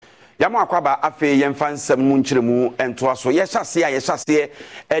Yamo akwaba afe yemfa nsem mu nkyeremu ento aso yɛhyase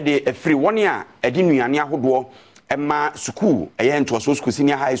e de free one ya e di nuane ahodo emma school eye ento aso school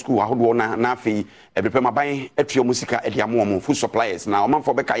senior high school ahodo na afe ebrepem aban atua musika e de amomo food suppliers na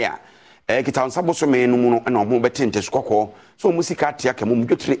omanfo beka ya kita nsabo so me no mu no na omo betente skokko so musika atia ka mu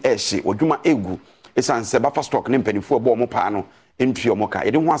dwetire ehye odwuma egu esanse bafa stock ne mpanifo ebo omo pa no entua omo ka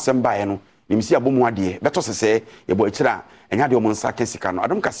yede ho asem bae no nimisi abomu ade beto sese yebo akira enya de omo nsa kesika no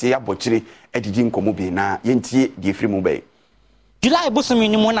adom kase abokire edidi nkomo bi na yentie de free mu bai July bosomi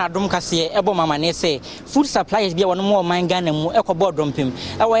ni mo na adom kase ebo mama ne say food suppliers bia wono mo man Ghana mu ekobo dompem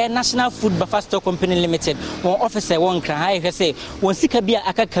e National Food Buffer Stock Company Limited won officer won kran ha hwe say won sika bia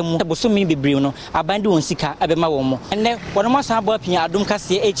akaka mu bosomi bebre no abande won sika abema won mo enne wono mo san abo apia adom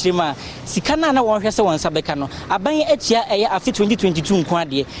kase echirima sika na won hwe say won sabeka no aban atia eye afi 2022 nko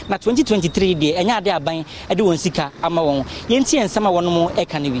ade na 2023 de enya ade aban ede won sika ama won yenti ensama wono mo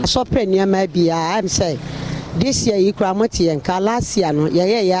eka ne wi so pre niam bia am say this year you cramoti and last year no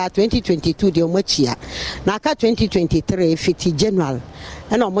yeah 2022 de omachia na aka 2023 fiti general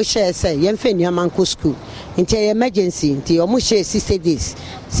and omo share say yemfe niamanko school nti emergency nti omo share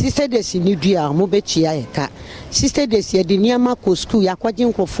 60 days ni dua omo bechia yeka 60 days ye de niamanko school yakwaje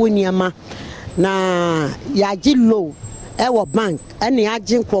nkofo niama na yaji low ewo bank ene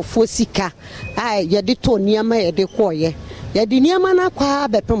yaji nkofo sika ye de to niama ye de koye ya di niama na kwa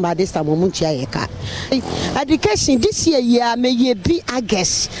bepem ba this time omuntia yeka education this year may ye be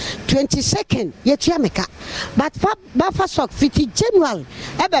August 22nd ye tia meka but for stock fiti January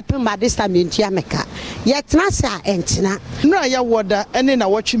e bepem ba this time ntia meka ye tena sa entina no ya woda ene na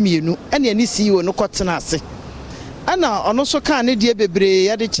wotwe mienu ene ani CEO no kotena ase ana ono so kan ne die bebre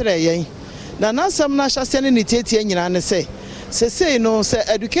ya de kire yen na nansam na hyase ne tietie nyina ne say no say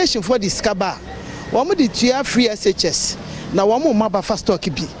education for this kaba wo mo di tua free SHS na wo mo maba fast stock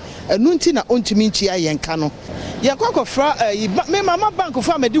bi enu nti na ontumi nchi ayenka no ye kwakofra me mama bank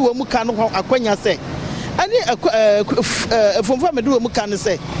fo amedi wo mu ka no akwanya se ani efomfo amedi wo mu ka no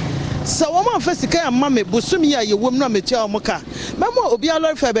se so wo ma fa sika amma me bosumi ya ye wom na metia wo mu ka memo obi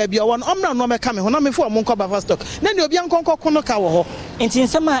alori fa ba bia wo no omna no meka me ho na me fo mo nkoba fast stock na ni obi ankonko kono ka wo ho enti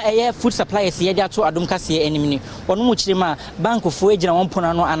nsema eye food suppliers ye dia to adom kase enimni wono mu kirima bank fo ejina won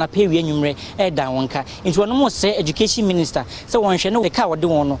pona no anape wi anwumre e da wonka enti wono mu se education minister se won hwe no ka wode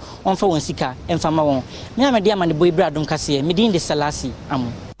won no won fa won sika emfama won me amede amane boy bra adom kase me din de salasi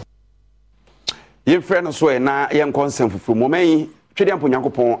am ye frɛ no so e na ye nkonsem fufu momai twede ampo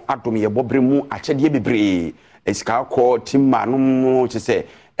nyankopon adom ye bobre mu akyede bebre esika ko timma no mu kyese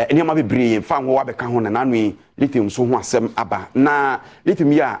enema bebre fa ho wabeka ho na nanu lithium so ho asem aba na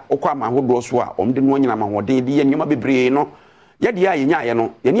lithium ya okwa ma hodo so a omde no nyina ma hoden de enema bebre no ye de ya yenya ye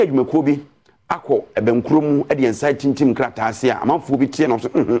no ye ne adwumakuo bi akọ ebenkuro mu de ensa tintim krata ase a amanfo bi tie no so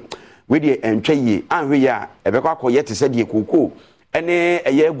we de entwa yie anhwe ya ebekọ akọ ye te se de kokoo ene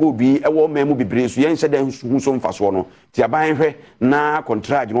eye gobi ewo memu bebre so ye nhyɛ da hu so mfaso no ti aban hwɛ na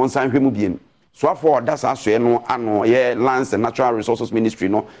contract no nsan hwɛ mu bien so afọ da sa so no ano ye Lands and Natural Resources Ministry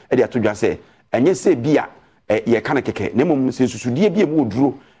no e de atodwa sɛ enye sɛ bia ye kana keke na mum sɛ susudie bia mu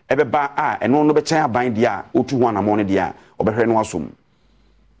oduro ebeba a eno no be kyɛn aban dia otu ho anamo no dia obehwɛ no asom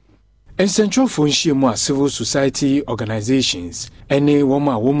Essential for Nshemu civil society organizations ene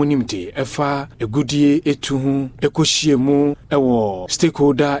woma womunimde efa egudie etuhu ekoshiemu ewo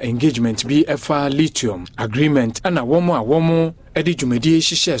stakeholder engagement bi efa lithium agreement ana womo edi dwumadie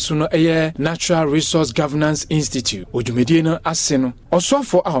hihye so no eye Natural Resource Governance Institute odwumadie no ase no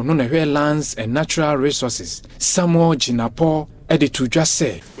osofo a ono na hwe Lands and Natural Resources Samuel Jinapor edi to just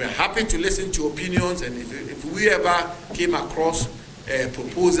say we're happy to listen to opinions, and if we ever came across a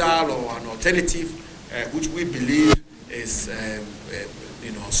proposal or an alternative which we believe is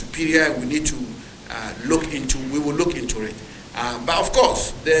superior, we need to look into. We will look into it. But of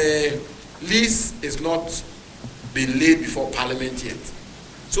course, the lease is not been laid before Parliament yet.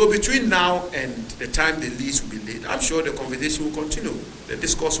 So between now and the time the lease will be laid, I'm sure the conversation will continue. The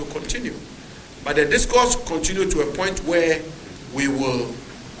discourse will continue. But the discourse will continue to a point where we will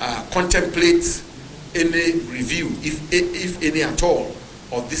contemplate any review, if any at all,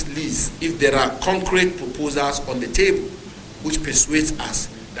 of this lease, if there are concrete proposals on the table which persuades us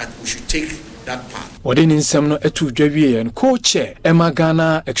that we should take that path. Within Insemno etu dwawie and co-chair Emma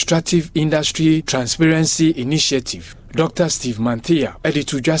Ghana Extractive Industry Transparency Initiative, Dr. Steve Manthia,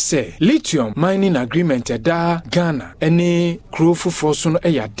 editor just say lithium mining agreement da Ghana any crew for sono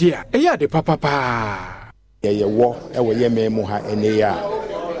eya de papa ye wo ewo ye memu ha ene ya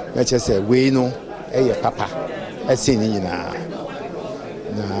na che say we no eye papa ase ni nyina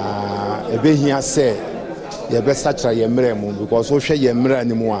na ebehia say ye be satra ye mremu because wo hwe ye mra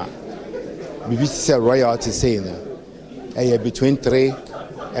ni mu a bibi say royalty say no between 3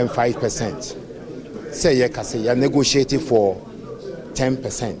 and 5%. Say ye kase ya negotiate for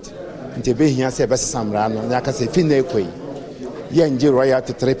 10%. Nti be hia say be samra no ya kase fi na ekoi. Ye nje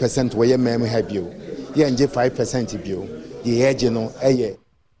royalty 3% we ye mem ha bio. Ye nje 5% bio. Ye edge no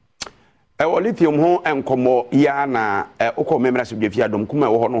Lithium ho enkomo ya na ukọ membership de fi adom kuma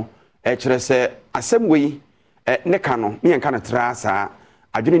wo no kire se asem we ne ka no me enka na tra sa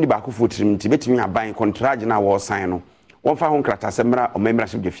adwene ni ba ko fotirim ti betimi aban contract na wo sign no won fa ho nkrata semra o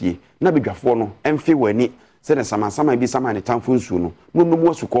membership de fi na bedwafo no emfe wani se ne sama bi sama ne tamfo nsu no nunu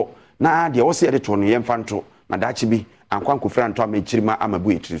asuko na de wo se de to no yemfa nto na dachi bi ankwan ko fra nto amechirima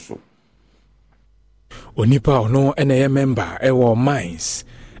amabu etiri so onipa ono ene member ewo mines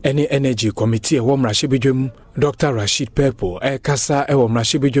any energy committee ewo mrashibedwem Dr. Rashid Purple kasa ewo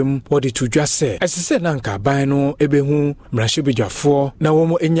mrashibedwem wodi to dwa se esese na nka ban no ebehu mrashibedwafo na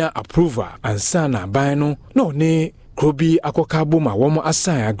womo enya approval ansa na ban no no ne krobi akoka boma womo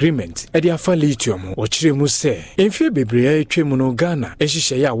assign agreement edi afa lithium ochire mu se emfie bebre atwem no Ghana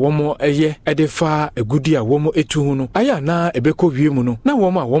ehihye ya womo eye edi fa egudi a womo etuhu no aya na ebekọ wiem no na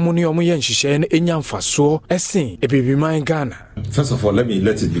womo a womo ne omo ye nhihye na enya mfaso esen ebebiman Ghana. First of all,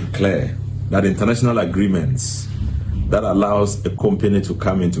 let it be clear that international agreements that allows a company to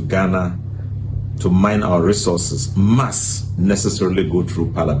come into Ghana to mine our resources must necessarily go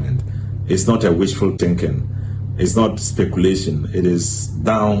through Parliament. It's not a wishful thinking. It's not speculation. It is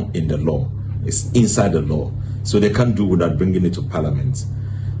down in the law. It's inside the law. So they can't do without bringing it to Parliament.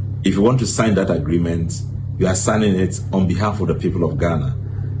 If you want to sign that agreement, you are signing it on behalf of the people of Ghana.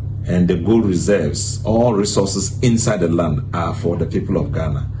 And the gold reserves, all resources inside the land are for the people of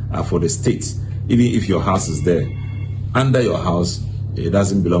Ghana, are for the state. Even if your house is there, under your house, it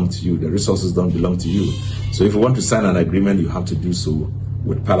doesn't belong to you. The resources don't belong to you. So if you want to sign an agreement, you have to do so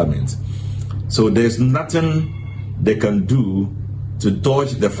with Parliament. So there's nothing they can do to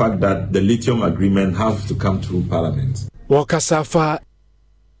dodge the fact that the lithium agreement has to come through Parliament. Wakasafa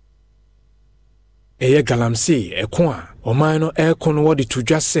eye galamsi ekwa omano ekono wodi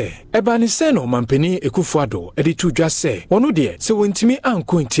tudwa se eba ni se no mampeni ekufuado edi tudwa se wono de se wontimi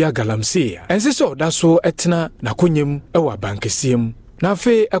anko ntia galamsi ense so da so etena na konyem ewa bankesiem na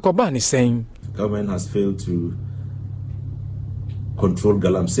fe ekoba ni sen. Government has failed to control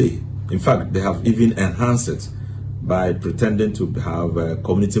galamsey. In fact, they have even enhanced it by pretending to have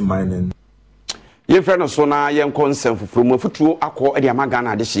community mining. Ye friend so na ye nkonsem fufuru futuo akọ edi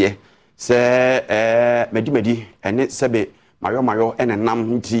amagana de hye se medi ene sebe mayo ene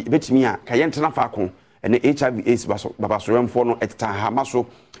nam nti betimi a ka ye ntena fa ko ene HIV AIDS babaso remfo no etita ha maso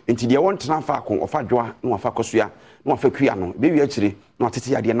nti de won ntena fa ko ofa dwa na wafa kosua na wafa kua no be wi akire na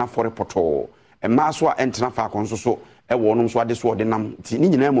watete yade na for reporto ma so a ntena fa ko nso so ewo no so ade so de nam nti ni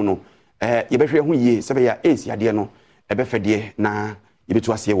nyina mu no ye behwe ho yie sebe ya AIDS yade no ebefede na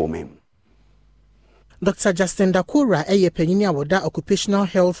yebetu ase wo mem. Dr. Justin Dakura panyini awoda Occupational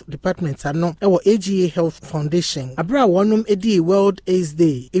Health Department ano ewo AGA Health Foundation abra wonum edi World AIDS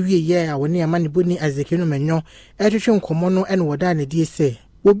Day ewie ye a woni amaniboni Azekino menyo etwetwe nkomo no ene woda na die se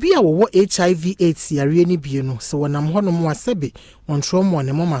obi a wo HIV AIDS yare ni bie no se wonam honom wasebe wontro mo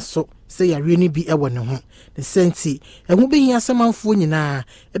ne moma so se yare ni bi ewo ne ho the senti ehu behia asemanfo nyina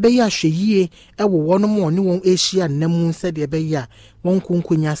ebeya hweyie ewo wonom oni won ehia nnam se de ebeya won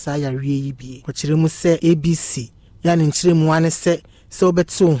kunkunya sa yare yi bi kwakire mu se ABC ya ne nkire mu ane se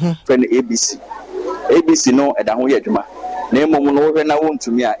obeto ho friend ABC no eda ho yadwuma na emom no wo na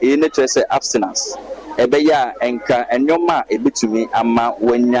wontumi a ne kyerɛ abstinence ebeya enka enyoma ebetumi ama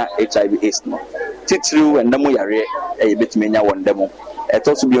wanya HIV AIDS no titiriw endam yare ebetumi nya wondam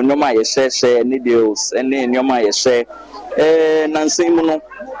eto bi enyoma ye hye needles ene enyoma ye hye nansen mu no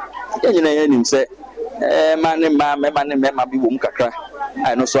yenyina yanim se mane ma bi wom kakra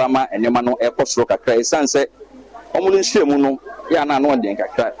ai no so ama enyoma no ekosoro kakra esanse omuno nhyiemu no ya na no den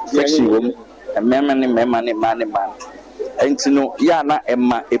kakra section wom mane entino ya na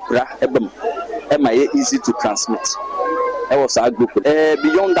emma epra ebam emma ye easy to transmit was a group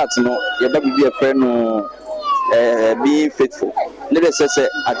beyond that no ye be a friend no being faithful let us say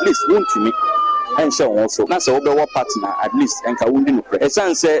at least want to me and so also na say obewo partner at least enka wundi no kre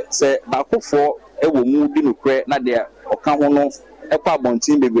esan say baakofo ewo mu di no kre na de oka ho no ekwa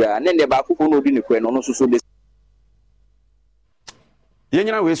abontin bebira na de baakofo no di no kre no so de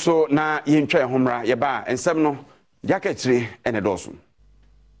yenyina we so na yentwa homra ye ba ensem no yaketire ene doso.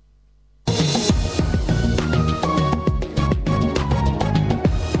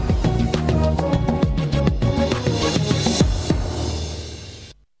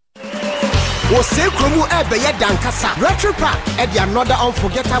 was Sekromu Ebeye Dankasa. Retro Park at the another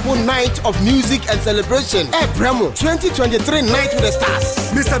unforgettable night of music and celebration. Bremo 2023 Night with the Stars.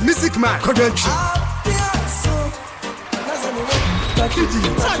 Mr. Music Man, Coventry. Touch it.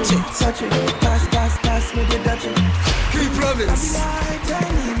 Key Province.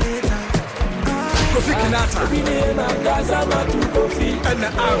 Kofi Kinata. And the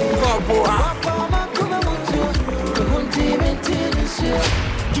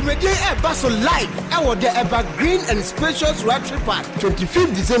Jumede Basso Live, our the Evergreen and Spacious Road Trip Park,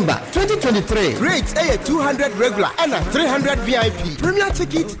 25th December 2023. Rates a 200 regular and a 300 VIP. Premier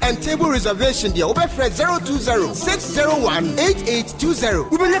ticket and table reservation. The Oberfred 020-601-8820.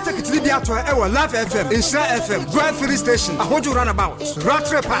 We will take it to the our Live FM, Insha FM, Grand Free Station, a Hojo Runabout, Road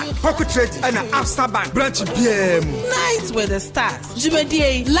Trip Park, Pocket Trade, and an After Bank branch PM. Nights with the Stars.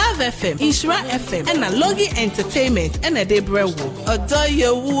 Jumede Live FM, Insha FM, and a Logi Entertainment, and a Debra Wu. Adore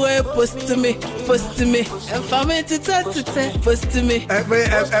you. Post to me, and family to post to me.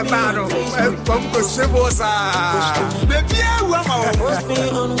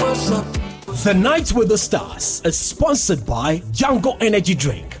 The Night with the Stars is sponsored by Django Energy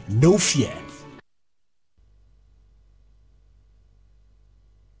Drink. No fear.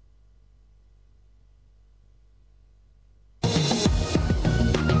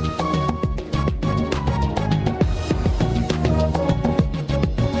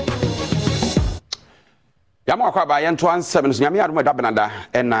 Yama kwa ba yento ansem no nyame adom da benada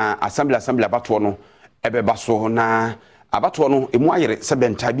na assembly abato no ebeba so na abato no emu ayere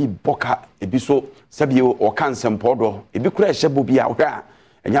sebenta bi boka ebiso sebio o kansem podo ebi kura ehebo bi a hwe a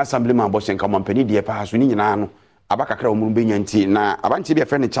enya assembly man boshen ka mampani de pa so ni nyina no abakakra omuru benya nti na abanche bi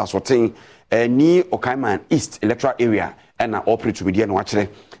afre ne cha soten ni Okaiman East electoral area na operate bi de no akere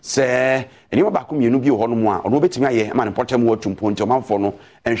se eni ba ko mienu bi ho no mu a ono betimi aye ma ne potem wo tumpo nti o manfo no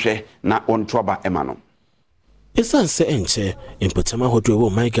enhwe na ontoba ema no. Esan se enche impotama hodwe wo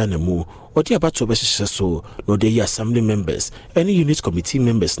Ghana mu odi abato be hyehyɛ so no dey assembly members any unit committee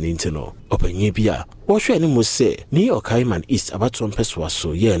members ni ntino openye bia wo hwe ani mu se ni Okaiman East abato mpeswa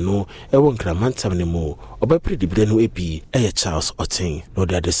so ye no ewo nkramantam ne mu obapre dibire no epi Charles Otin no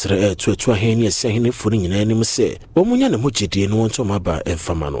dey adesere tuatu aheni ese aheni fo nyina ani mu se wo munya ne mogedie no wonto maba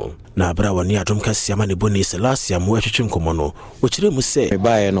emfama no na abra woni adom kasia ma ne boni se last ya mu ahwetwe nkomo no wo kire mu se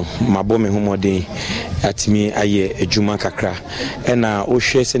bae no mabo me homoden atimi aye adwuma kakra ena o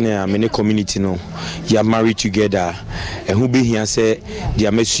hwe se ne amene community no ya marry together ehu behia se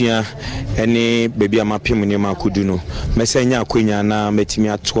dia mesua ene baby amapem ne makodu no mesanya akonya na metimi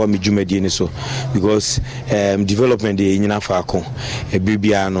ato me dwumadie ne so because development de nyina fa ako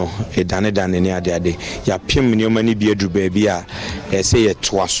ebibia no edane ne ade ya pem ne mani bi adru baby a say ye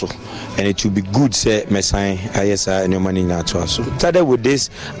to aso and it will be good say mesan ayesa ne mani na to aso started with this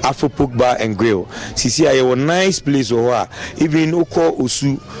Afro Pork Bar and Grill sisi aye one nice place or even uko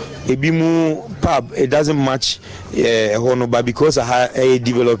osu ebimu pub it doesn't match hono but because I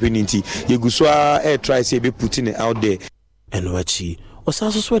developing into you go so try say be putting it out there and wachi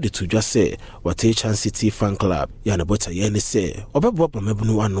osaso so de to just say what a chance city fan club ya na bota ye ne say obebo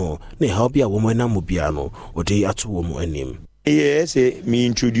pamebunu ano na help ya wo mo na mo bia no ode ato wo mo anim. Yes, me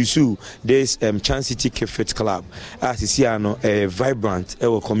introduce you this Chance City Fit Club. As you see, vibrant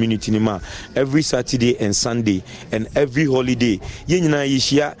our community nima every Saturday and Sunday and every holiday. Yenina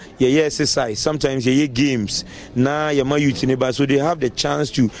yishia, ye exercise. Sometimes ye games. Na yama youth neighbor, so they have the chance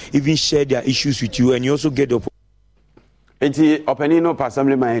to even share their issues with you, and you also get the. Eti openino pa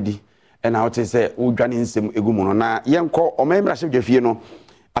assembly maedi. And I would say udwani nsem egumuno na yenko omemra shefje fie no.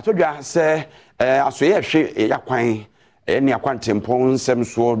 Atodwa se asoye hwe yakwan eni akwantempon nsem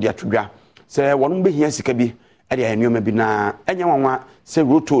so de atodwa se wonum behia sika bi e de anuoma bi na enya wanwa se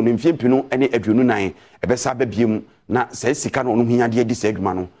roto no mfiempinu ene aduonu nan ebesa babiem na se sika no onum hia de adi se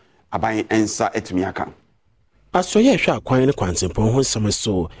adwuma no aban ensa etimi aka asoye hwa akwan ne kwantempon ho nsem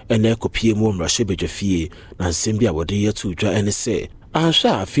so ene ekopie mu mrahye bedwafie na nsem bi a wode yetu dwa ene se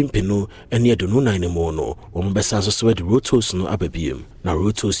ahwa afimpinu ene aduonu nan ne mu no wo mbesa so so de rotos no ababiem na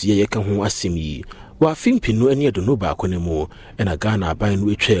rotos ye yeka ho asemi wa fimpinu eni edono ba akonemu ena Ghana aban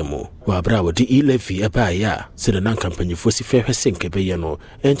no etwemu wa bra wodi e-levy eba ya se na kampanyefo si fehwe senkebe ye no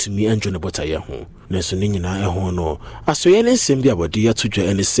entumi anjo ne bota ye ho neso ni nyina eho no asoye ne nsem bia wodi atodwa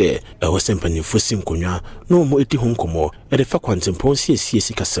ene se eho sempanyefo simkonwa no mo edi ho nkomo e de fa kwantempon sie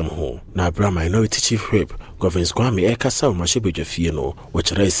sikasem ho na bra minority chief whip governance kwame e kasa o mashebedwa fie no wo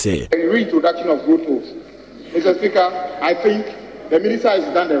kire se reintroduction of rotos. Mr. Speaker, I think the minister has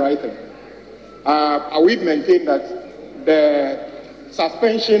done the right thing. We've maintained that the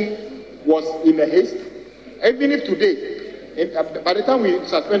suspension was in a haste. Even if today By the time we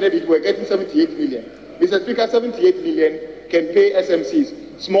suspended it, we were getting 78 million. Mr. Speaker, 78 million can pay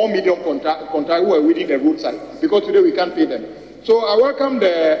SMCs, small, medium contract who are within the roadside, because today we can't pay them. So I welcome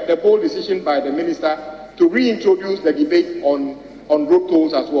the bold decision by the minister to reintroduce the debate on road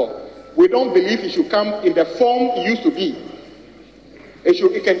tolls as well. We don't believe it should come in the form it used to be.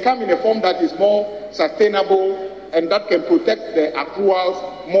 It can come in a form that is more sustainable and that can protect the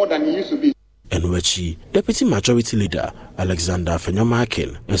accruals more than it used to be. Enwechi, Deputy Majority Leader Alexander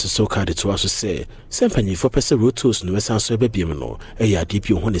Fenyomakin, and so card to us say, Sempany for Pesa Rotos no Sanso Bebimino, a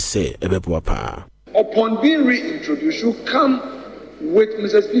DP on say, a Bebuapa. Upon being reintroduced, you come with,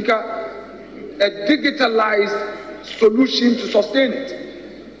 Mr. Speaker, a digitalized solution to sustain it,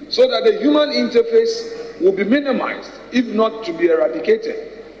 so that the human interface will be minimized, if not to be eradicated.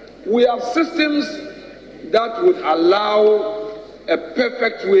 We have systems that would allow a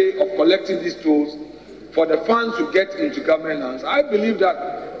perfect way of collecting these tolls for the funds to get into government hands. I believe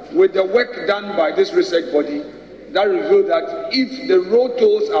that with the work done by this research body, that revealed that if the road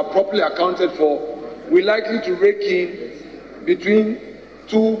tolls are properly accounted for, we're likely to rake in between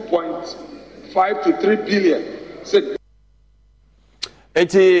 2.5 to 3 billion.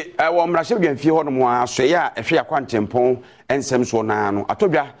 Eti wa mrashe bemfie ho no mo asoye a ehwe akwantempon ensem so na no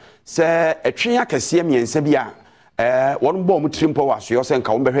atodwa se etwe akese miensa bi a won bo mu trimpo wa so se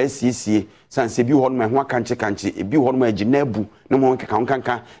nka wo behwe siesie sanse bi ho no ho kanche bi ho no aginabu no mo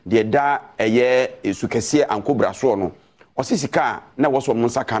kanka de da eye esukese ankobra so no osisika na wo so mo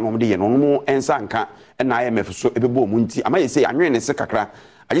nsaka no de ye no mo ensa nka na IMF so ebebo mu nti amaye se anwen ne se kakra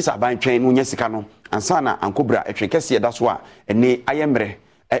agisa ban twen no nya sika no ansana ankobra etwe kese da so a ene ayemre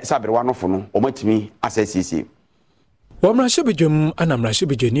sabrewa no fo no o matimi asasisi Wamrashebejum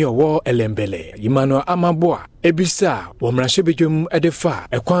anamrashebejeni owo elembele Emmanuel Amaboa ebisa wamrashebejum edefa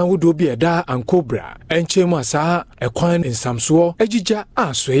ekwan wodo bi eda ankobra enchemu asa ekwan nsamso agija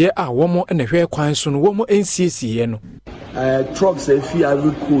asoye a womo enehwe ekwan so no womo nsiesie no trucks efi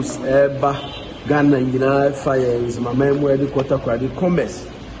Ivory Coast eba Ghana nyina fires mamemu edi quarter kwadi commerce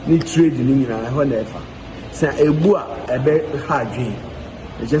ni trade ni nyina ho na efa se ebu a ebe ha dwen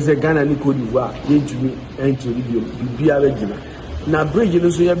ejese Ghana ni Cote d'Ivoire yentumi enturi bibia begina na bridge no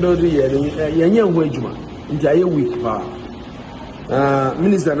so ya build yenye ho adwuma nti aye week pa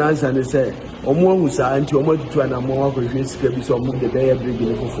minister na answer ne say omo hu sa anti omo tutu na mo wa ko hwe sika bi so omo de be bridge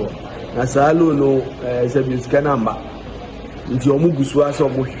no fofo na sa lo no se bi sika namba nti omo gusu asa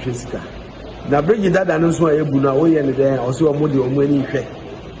omo hwe sika na bridge dada no so aye bu na wo ye ne de o so omo de omo ani hwe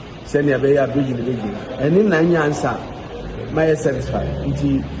se ne be ya bridge ne begina eni na nya answer my satisfied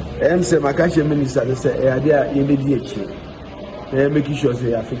nti say makache minister say idea ye be di echi make sure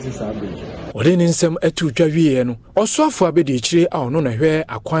say ya fix this bridge odeni nsem atu twawie no osofo abedi echire a ono na hwe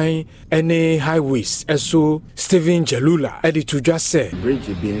akwan ene highways eso Steven Jalula edi tudwa say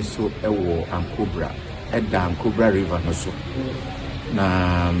bridge bi enso ewo Ankobra eda Ankobra river no so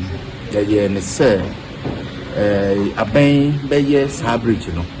na ye ne say aben be yes bridge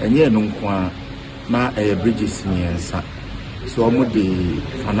no enye no nko na bridges miensa so the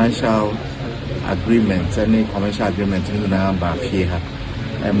financial agreement and commercial agreement in the ba fie ha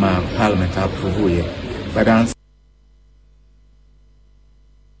parliament approve here but answer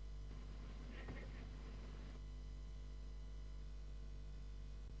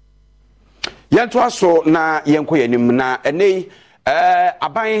yanto aso na yenko yanim na enei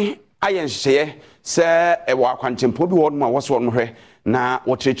aban ayenhye se ewo akwantempo bi won ma woso no hwe na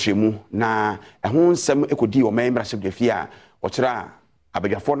wotrechemu na ehun nsem ekodi o memra sebdefie a wokyera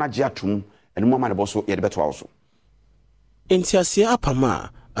abadwafo na gye atum enum ama ne boso ye de beto awo so entiasie apama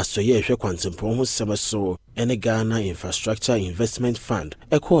asoye ehwe kwantempo ho semeso ene Ghana Infrastructure Investment Fund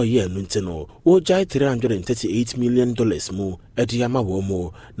eko ye anu ntino wo jai $338 million mu ediama wo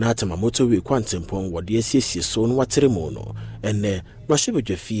mu na atama motorway kwantempo wode asiesie so no watere mu no ene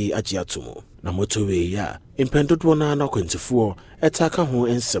Rashibedwafie agye atomo na motorway ya impendodo na na kwantifo etaka ho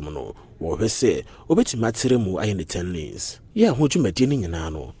ensem no wo hwese obetima atere mu aye ne 10 lanes ye ho dwumadi ni nyina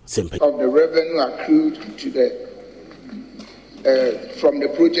no sempe of the revenue accrued to the from the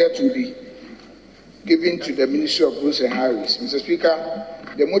project will be given to the Ministry of Roads and Highways. Mr. Speaker,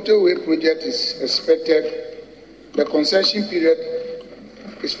 the motorway project is expected, the concession period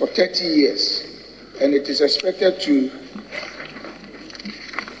is for 30 years, and it is expected to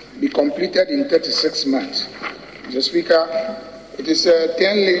be completed in 36 months. Mr. Speaker, it is a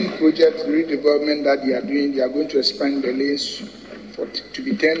 10-lane project redevelopment that they are doing. They are going to expand the lanes to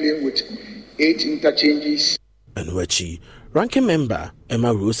be 10 lane with 8 interchanges. Enwechi Ranking member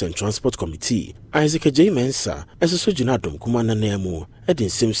Emma Rules and Transport Committee Isaac J. Mensa as a Sojinadom Kumana Nemu Edin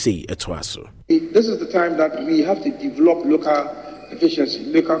Simsei Etwaso. This is the time that we have to develop local efficiency,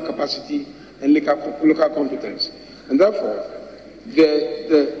 local capacity, and local competence. And therefore,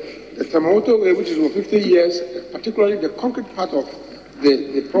 the motorway, which is over 50 years, particularly the concrete part of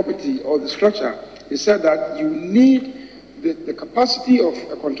the property or the structure, is said that you need the capacity of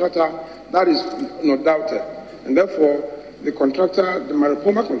a contractor that is not doubted. And therefore, the contractor, the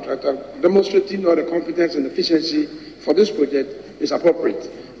Maripoma contractor, demonstrating all the competence and efficiency for this project is appropriate.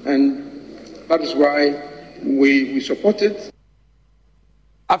 And that is why we support it.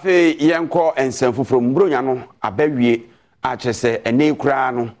 Afe yenko ensemfu from Bronyano abawie a chese ene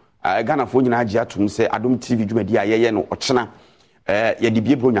kura no Ghana fo nyina agi atum se Adom TV dwumadi ayeye no ochena ye de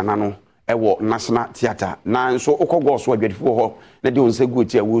bie Bronyana no ewo National Theatre na nso okogwo so adwadifo ho na de onse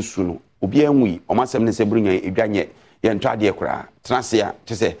guoti a wo su no obi anwi omasem ne se Bronya edwanye ye ntwade kura transia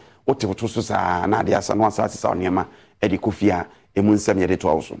chese otewoto so sa na de asa no asa sa onema edi kofia emu nsem ye de to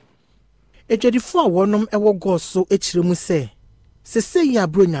awso adwadifo a wonom ewo go so ekiremu se sese ya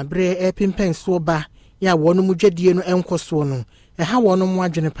Bronya bre epimpen so ba ya wonom dwadie no enkoso no ha wonom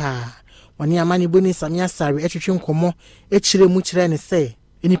adwene pa woni amani boni samia sare etwetwe nkomo ekiremu kire ne se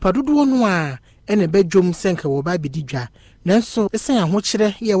enipa dodo no a ene bedwom senka wo ba bididwa nanso esen aho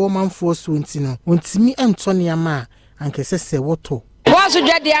kire ye wo manfo so ntino ontimi ento ne ama ankese se woto was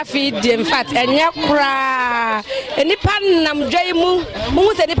dwade afi in fact enye kura enipa nam dwai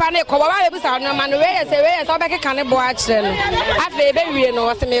mu se nipa ne ko ba be sa no ma no we ye so obekeka ne bo a kire no afi be wie no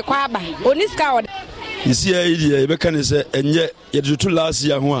wose me kwa aba oniska o isi ya idi be kan se enye ye do to last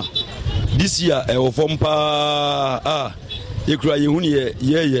year ho a this year e wo fom pa yekura yehunu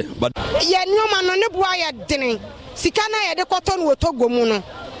ye but ye nyoma no ne bua ye dene sika na ye de koto no Togo mu no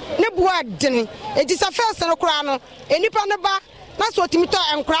ne bua dene enti sa first no kura no enipa ne ba na so timi to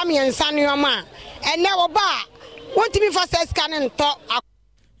enkura me ensa ne yoma ene wo ba wontimi fa sika ne nto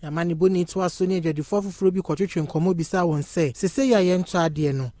Yamani boni to aso ne adwadifo foforo bi kwotwetwe nkomo bisa won se sese ya ye nto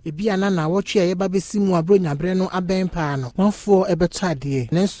ade no ebi ana na wotwe ye ba besimu Bronya bre no aben pa no wonfo ebeto ade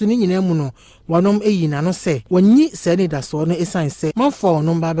nanso ni nyina mu no wonom eyi na no se wonyi se ne daso no esan se wonfo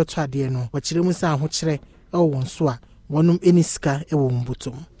wonom ba beto ade no wakire mu sa ho kire e won so a wonom eniska e wo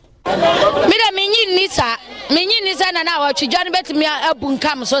mbutum Mida minyi nisa na watchujani betimi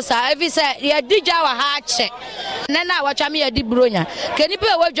abunkam so sa evi se ye dija wa ha che na watchami ye di Bronya keni pe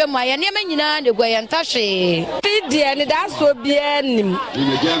wadwam aye ne manyina ne gwa ntahwe fidie ne da so bianim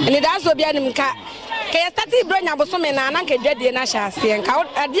ka ye stati Bronya bosome na ananka dwadie na hyase nka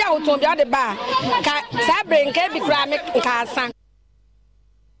ade a woton bia de ba ka sabre nka bi kura me nka asan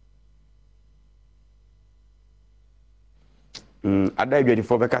ada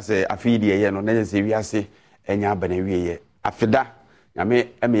dwadifo beka se afidi ye no na se wiase enya bana wiye afida nyame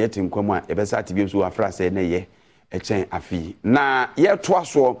emeyete nkwamu a ebesa atibie so afra se na ye echen afi na ye to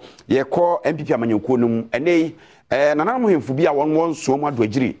aso ye ko MPP amanyakuo num enei nananam hemfu bi a won so mu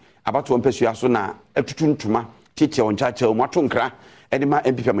adwagiri abato mpesu aso na atutu ntuma tiche on chacha mu atonkra ene ma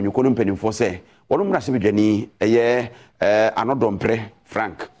MPP amanyakuo num penimfo se wonu mra se bedwani eye anodompre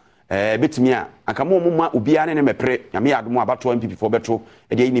Frank betimia akamo mumma ubia ne mepre nyame yadomo abato MPP fo beto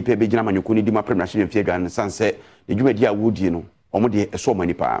e de nipa be gina manyuko ni di ma premier hye mfie dwan sanse de dwumadi a wodi no omo de eso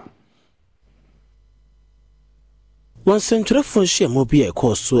manipa Wansentrefo hye mo bi e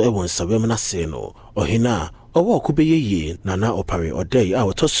koso e wonsabem na se no ohina owo okubeyeye nana opare odai a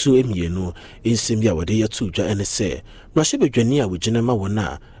wotosu emienu nsem bia wode yetu dwa ene se mrahye bedwani a wogina ma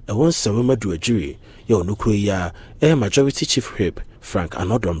wona e wonsabem aduagiri ye onukuro ya majority chief whip Frank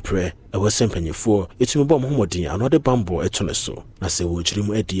Anodompre e wasempanyefo etumi bom homodin anode bambo etone so na se wogiri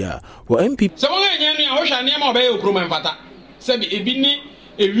mu adia wo MP se won enye ne a wo hwa ne ma obaye okroma mfata se bi ebi ni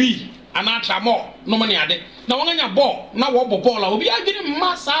ewi anatra mo no mo ne ade na won anya ball na wo ball a obi agiri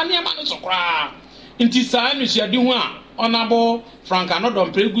masa ne ma no sokra nti saa no siade hu a onabo Frank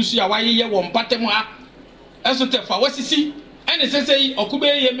Anodompre gusu a wayeye wo mpatem ha eso tefa wasisi ene sesei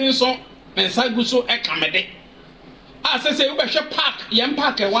okubeye mi nso mensa gusu e kamede asese ube hwe park yem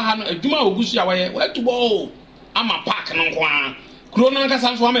park e wa ha no adwuma ogusu ya waye watubo ama park no kwa kuro no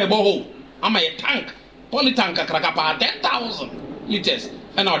nkasa so ama ebo ho ama ye tank polytank akraka pa 10,000 liters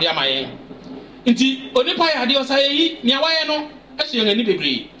na odi ama ye nti onipa ya de osaye yi nia waye no ehye ngani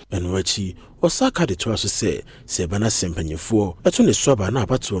bebre enwachi osaka de to aso se bana sempanyefo eto ne soba na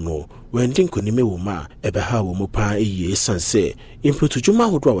abato no wendi nkonime wo ma ebe ha wo mu pa eyi sanse impotujuma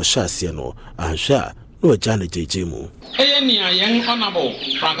hodo a wo hyase no ahwa no jana jeje mu eye nia yen honorable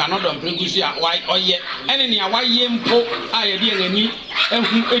Frank Anodompre gusu a oye ene nia waye mpo a ye de ngani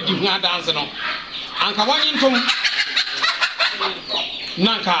ehu edi hu adanse no anka wanyi ntom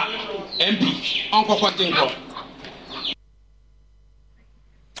nanka MP onko kontinko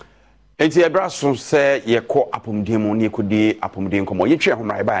enti ebraso se yekọ apomden mu ne ekodi apomden komo yetwe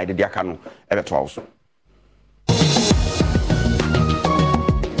homrai ba de aka no ebeto awso.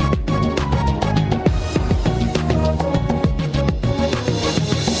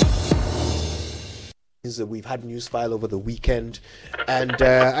 We've had news file over the weekend, and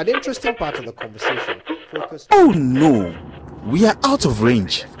an interesting part of the conversation focused. Oh no, we are out of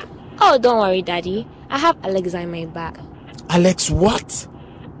range. Oh, don't worry, Daddy. I have Alexa in my bag. Alex, what?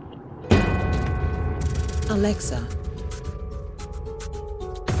 Alexa,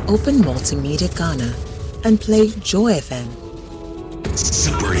 open Multimedia Ghana and play Joy FM.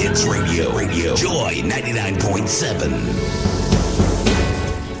 Super Hits Radio, Joy 99.7.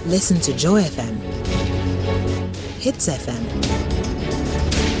 Listen to Joy FM, Hits FM,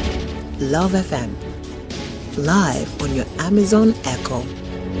 Love FM, live on your Amazon Echo.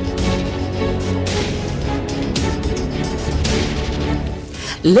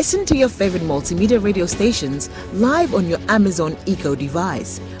 Listen to your favorite multimedia radio stations live on your Amazon Echo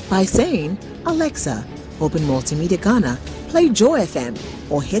device by saying, Alexa, open Multimedia Ghana, play Joy FM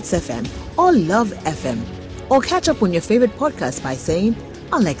or Hits FM or Love FM. Or catch up on your favorite podcast by saying,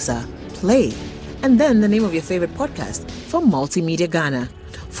 Alexa, play, and then the name of your favorite podcast from Multimedia Ghana.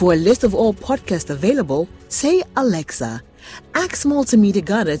 For a list of all podcasts available, say Alexa. Ask Multimedia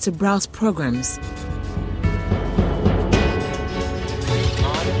Ghana to browse programs.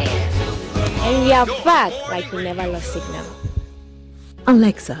 And we are back like we never lost signal.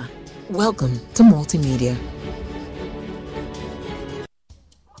 Alexa, welcome to Multimedia.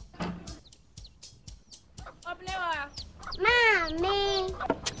 Mommy.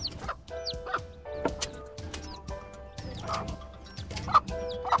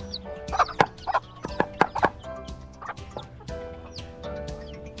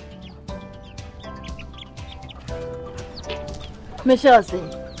 Michelle, fe.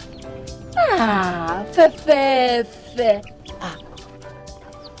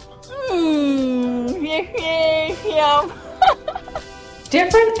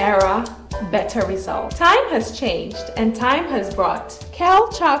 Different era, better result. Time has changed and time has brought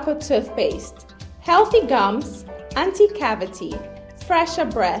Kel Choco toothpaste, healthy gums, anti-cavity, fresher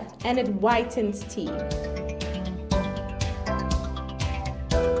breath, and it whitens teeth.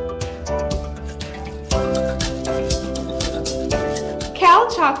 Kel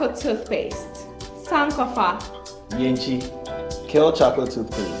Choco toothpaste, Sankofa. Yenchi, Kel Choco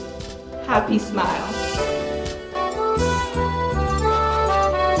toothpaste. Happy smile.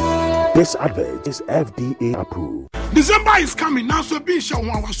 This advert is FDA approved. December is coming now, so be sure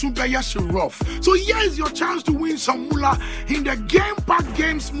one was super rough. So here is your chance to win some moolah in the Game Pack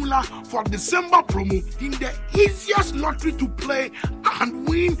Games moolah for December promo in the easiest lottery to play and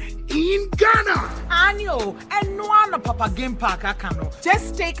win in Ghana. Annual and no one Papa Game Pack Akano.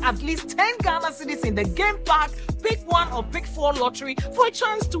 Just take at least 10 Ghana cedis in the Game Pack, pick 1 or pick 4 lottery for a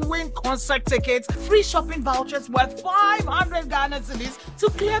chance to win concert tickets, free shopping vouchers worth 500 Ghana cedis to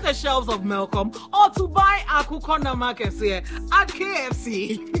clear the shelves of Malcolm or to buy Akukona Markets here at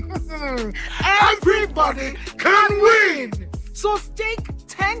KFC. Everybody can win! So stake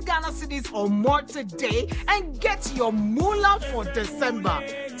 10 Ghana cedis or more today and get your moolah for December.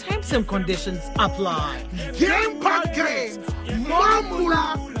 Terms and conditions apply. Game Pack Games. More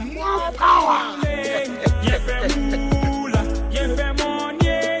moolah, more power.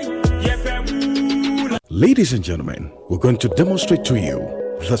 Ladies and gentlemen, we're going to demonstrate to you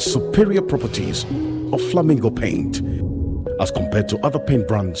the superior properties of Flamingo paint as compared to other paint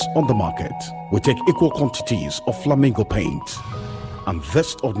brands on the market. We take equal quantities of Flamingo paint and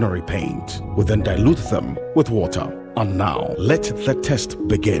this ordinary paint. We then dilute them with water. And now, let the test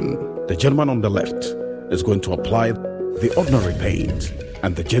begin. The gentleman on the left is going to apply the ordinary paint,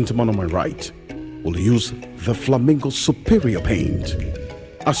 and the gentleman on my right will use the Flamingo superior paint.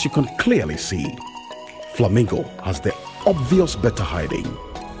 As you can clearly see, Flamingo has the obvious better hiding.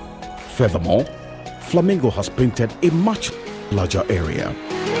 Furthermore, Flamingo has painted a much larger area.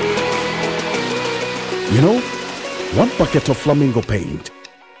 You know, 1 bucket of Flamingo paint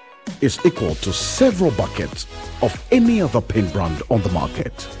is equal to several buckets of any other paint brand on the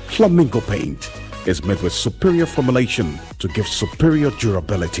market. Flamingo paint is made with superior formulation to give superior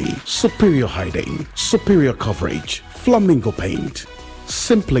durability, superior hiding, superior coverage. Flamingo paint,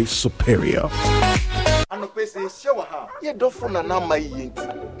 simply superior.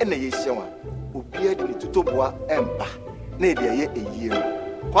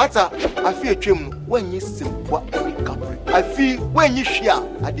 Kwata afi etwem when simpwa any capri afi when you share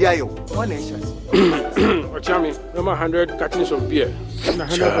adiayo one nation Ochami, no 100 cartons of beer.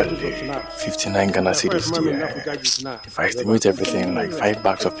 100 bottles of snack. 59 Ghana cedis, dear. If I estimate everything, like 5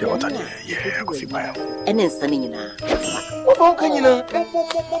 bags of pure water, yeah, I could feel my own. And then standing in the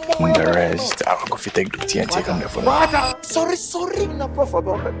rest, I could fit take the tea and take on the phone. Sorry, no, Prof.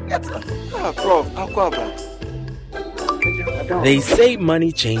 Prof, They say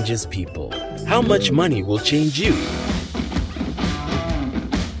money changes people. How much money will change you?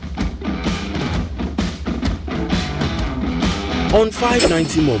 On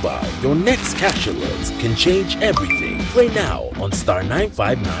 590 Mobile, your next cash alert can change everything. Play now on star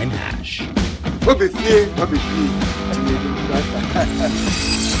 959 hash.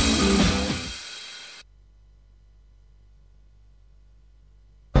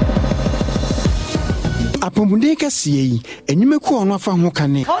 Apomune kasiye enyime ku ono afa ho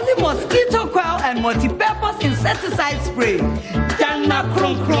kane. Only mosquito coil and multi-purpose insecticide spray. Jana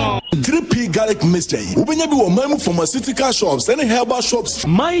kron. 3P garlic mixture. Ubenya bi wo mamu pharmaceutical shops and herbal shops.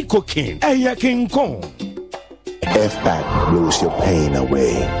 My cooking. Eya King Kong. F-Pack blows your pain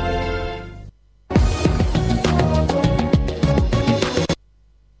away.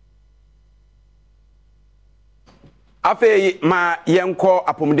 Afe ma yenko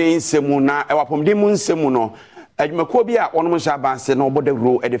apomden nsemu na apomden mu nsemu no adwumako bi a wonom hya banse na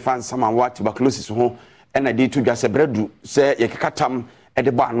obodawro e de fansama wa tuberculosis ho na de to dwase bredu se yekekatam e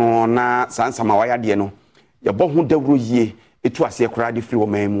de ba no na sansama wa yade no yebo ho dawro yie etu ase kora de firi wo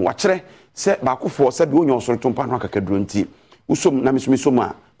mamu wa kire se ba kofo se bi onyo soro tompa no akakaduro nti usom na mesumisom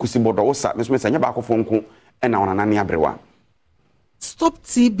a kusibodo wo sa mesumesa nya ba kofo nko na wonanane abrewa. Stop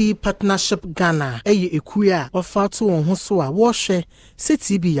TB Partnership Ghana eye ekuya ofatu won ho so a wo hwe se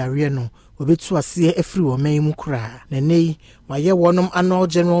TB yare no obetu ase efiri wo man mu kura na nei waye wonom annual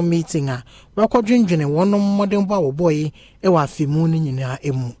general meeting a wakodwendwene wonom modern ba wo boy e wa afemu ni nyina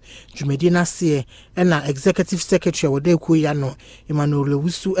emu dwumedi na se na executive secretary wode ekuya no Emmanuel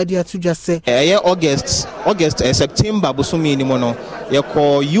Wusu ade atudwa se August September busumi ni mono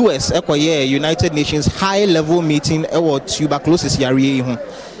yeko US ekoye United Nations high level meeting e tuberculosis yare ho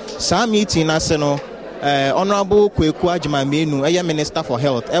sa meeting na se no Honorable Kweku Ajimamenu eye Minister for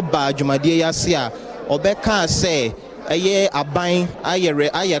Health eba adwumadie yase a obeka say eye aban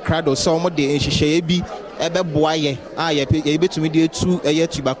aye krado so mo de nhihye bi ebeboa ye aye betumi de tu eye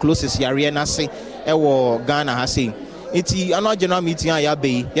tuberculosis yare na se ewo Ghana ha se enti annual general meeting aya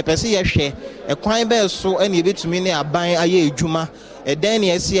be ye pese ye hwe ekwan be so ene ebetumi ne aban aye edwuma eden ne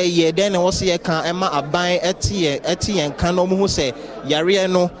ese ye eden ne wo se ye kan ema aban eti ye kan no mu ho se yare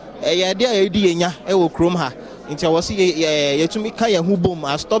no eye de edi enya ewo krom ha nti wo se ye tumi ka ye hu bom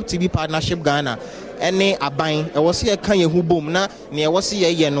a Stop TB Partnership Ghana ene aban wo se ye kan ye hu bom na ne wo se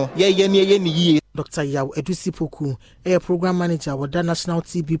ye no ye ne yi. Dr. Yaw Edusipoku program manager wada National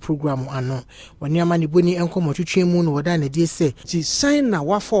TB program ano wani amani boni enkomo twetwemu no wada na die se ti sign na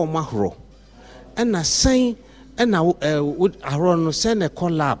wafa o mahoro ena sign ena ahoro no se na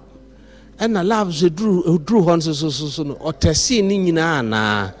collab ena labs dru hon so no otesi ni nyina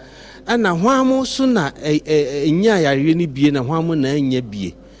na ena hwamu so na enya yare ni bie na hwamu na anya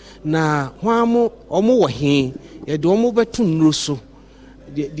bie na hwamu omo wo he ye de omo betu nro so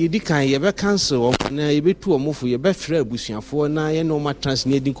di kan ye be cancel na ye betu omo fu ye be fra abusuafo na ye no ma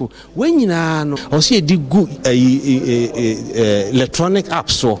transnet dinko wanyina no o se di gu electronic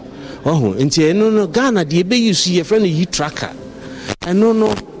apps so nti eno no Ghana de be use ye fra no yi tracker eno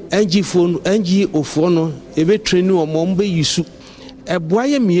no NG phone NG ofo e be train omo be use eboa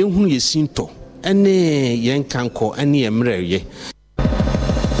ye me ehunu ye sinto ene ye nkanko ene emreye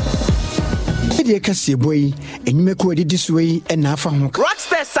de kase boy enyime ko de disuwe na afa ho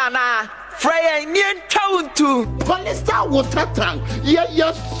Rockstar sana Freya nien tountu Polista water tank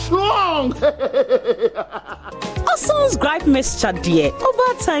you're strong. Oson's gripe mixture dear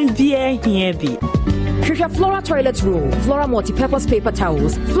over time dear here be Flora toilet roll, Flora multi-purpose paper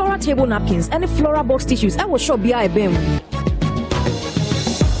towels, Flora table napkins, and Flora box tissues. I will show be a bem.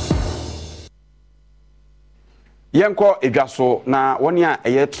 Yanko edwaso na woni a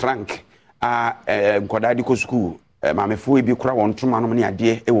eye trunk a nkoda di ko school mamefu ebi kura won tuma no ne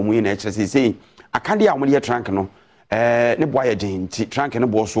ade e wo mu na ekire sei akade a wo ye trunk no ne boa ye den ti trunk ne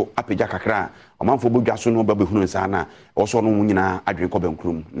bo so apagya kakra omanfo bodwaso no ba behunu sana wo so no mu nyina adwen ko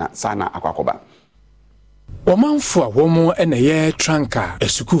bankrum na sana akwakoba Omanfo a womo ene ye tranka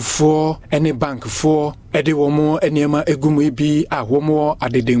esukufo ene bankfo ede womo enema egumu bi a womo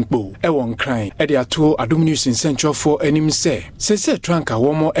adedenkpo e won kran ede ato adominiusin centralfo enim se tranka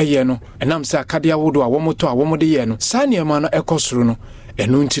womo eye no enam se akade awodo a womo to a womo de ye no sanema no ekosoro no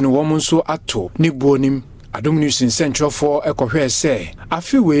eno nti no womo nso ato ne buonim adominiusin centralfo ekohwe se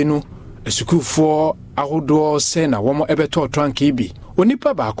afiwe no esukufo ahodo se na womo ebeto tranka bi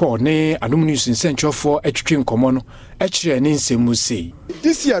onipa ba ko ne adom news nsentwofo atwitwe nkomo no ekire ne nsemu sei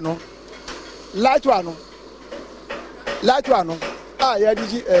this year no light one ya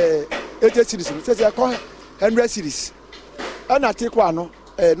digi 80 series no say ko 100 series and take one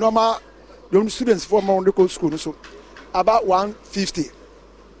normal young students for more the school so about 150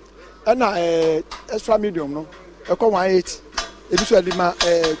 and extra medium no e ko 180 e bi so ma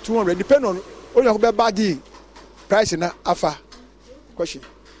 200 depend on only go bag price na afa question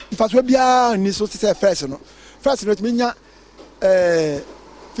if as we bia ni so say first no me nya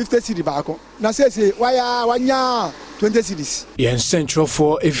 50 cedi baako na say wanya 20 cedis yen central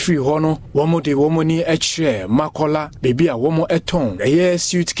for every hono womo de womo ni ekire makola bebi a womo eton eye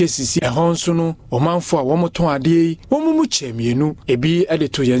suitcases e honso no omanfo a womo ton ade womo mu chemienu ebi ede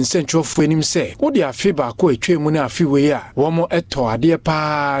to yen central for enim se wo de afi baako etwemu na afi we a womo eto ade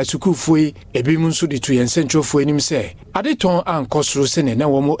pa sukufo ebi mu nso de to yen central for enim se ade ton ankosoro se ne na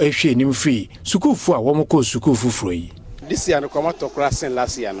womo ehwe enim free sukufo a womo ko sukufu free. This year no come to class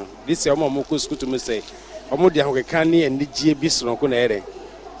last year no. This year mo ko school to me say omo dia ho kan ni and gie bi so ko na ere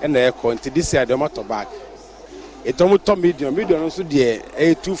and na e ko nti this year de mo to back. E to mo to medium no so de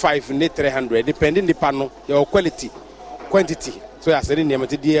 25 ne 300 depending the panel your quantity. So ya say ni am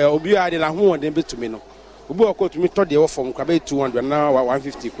te de obi a de la ho de betumi no. Obi o ko to me to de form kwa be 200 na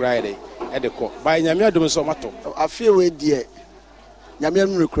 150 kura de e de ko. Ba nyame adom so mato. Afie we de nyame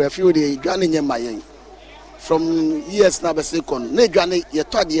anu kura afie we de Ghana nye mayen. From years now, second, ne Ghana ye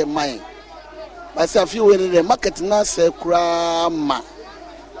told ye mine. But say a few in the market now say crama.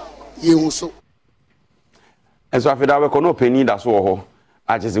 You so. And so I feel we no penny that's all.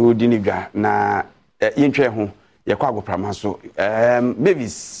 I just would diniga na intre ho ye kwago prama so.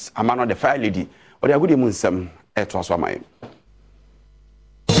 Babies, a man on the fire lady, or they good moon some to so mine.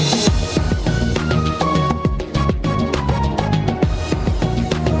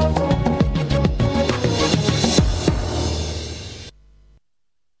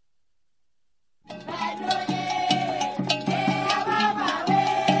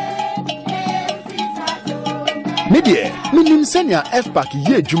 Media, minim senya F-Pack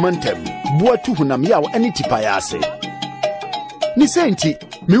ye jumantem, bua tu hunam yaw eni tipayase. Ni senti,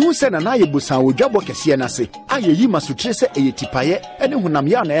 mi unsena na ye busan wodwabo kese na se, aye yi masutre se eye tipaye eni hunam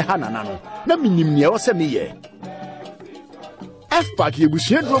yaw na eha nanano, na minim ne ose meye. F-Pack ye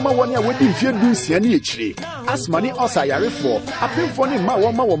busue droma woni a wodi mfie dunsia ne echire. Asmani osa yarefo, apemfo ne ma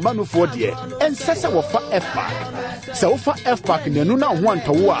wo manufo de, ensese wo fa F-Pack. Se wo fa F-Pack nenu na ho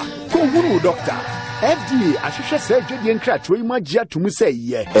antowo a, ko hunu doctor. FDA ahwehwe say dwedie nkratwe yi magia tumu say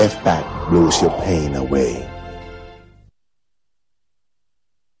ye. F-Pack blows your pain away.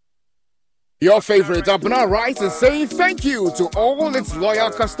 Your favorite Abna Rice is saying thank you to all its loyal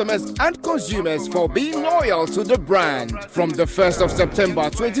customers and consumers for being loyal to the brand. From the 1st of September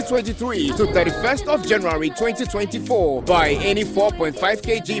 2023 to 31st of January 2024, buy any 4.5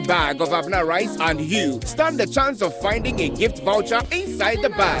 kg bag of Abna Rice and you stand the chance of finding a gift voucher inside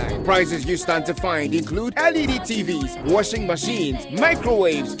the bag. Prizes you stand to find include LED TVs, washing machines,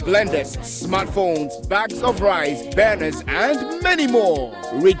 microwaves, blenders, smartphones, bags of rice, burners, and many more.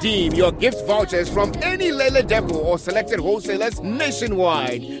 Redeem your gift vouchers from any Lele depot or selected wholesalers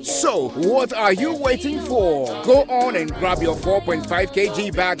nationwide. So, what are you waiting for? Go on and grab your 4.5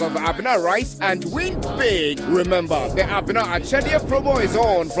 kg bag of Abna Rice and win big. Remember, the Abna Achedia promo is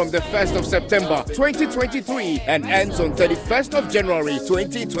on from the 1st of September 2023 and ends on 31st of January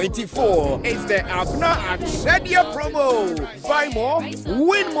 2024. It's the Abna Achedia promo. Buy more,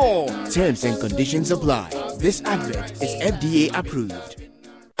 win more. Terms and conditions apply. This advert is FDA approved.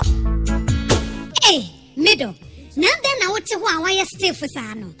 Hey, middle. Now then, I want to why you still for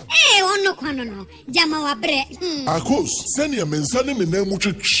Sano. Hey, on no quano, Jama wa bre. Akos, send your men sending me name which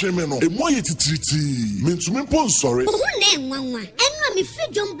shemeno, a moye titi, mean to me pon sorry. Who name one? And me free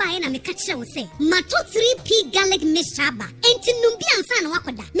jump by and me catch say, Mato 3P garlic mixture, and Tinumbian San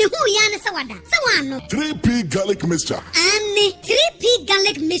Wakoda, me who yana sawada, sawano. 3P garlic mixture. And 3P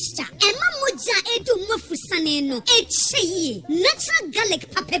garlic mixture, and Mamuja edu mufusaneno, eche natural garlic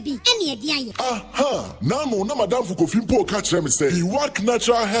papebi, any idea. Aha, now no, madam for coffee po catch me say, you work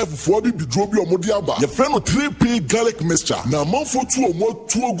natural hair for be drobi or modiaba. Your friend 3P garlic mixture, now man for 2 or more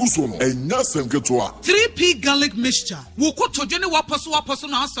 2 guson, and yasem getwa. 3P garlic mixture, who could to Jenny Wapaso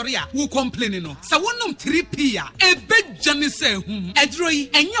na sorry, who complaining no. So one 3P ya, a big Jenny say, Edroy,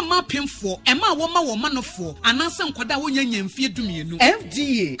 and your mapping for, and my woman for, and answer Koda Wunyan and fear to me.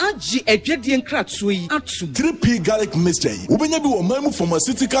 FDA, Aji, a Jedian Kratsui, Atsum. 3P garlic mixture, when you do a memo from a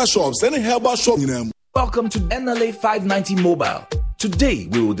city car shops, any herbal shop in them. Welcome to NLA 590 Mobile. Today,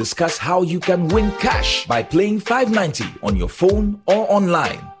 we will discuss how you can win cash by playing 590 on your phone or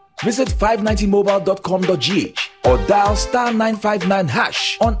online. Visit 590mobile.com.gh or dial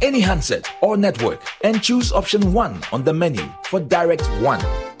 *959# on any handset or network and choose option 1 on the menu for Direct 1.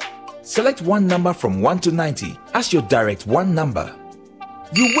 Select one number from 1 to 90 as your Direct 1 number.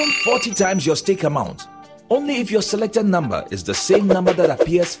 You win 40 times your stake amount, only if your selected number is the same number that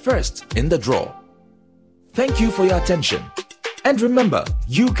appears first in the draw. Thank you for your attention. And remember,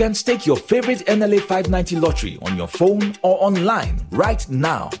 you can stake your favorite NLA 590 lottery on your phone or online right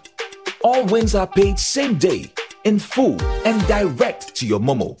now. All wins are paid same day, in full, and direct to your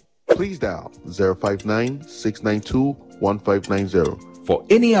Momo. Please dial 059-692-1590 for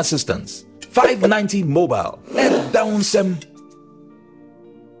any assistance. 590 Mobile and down some.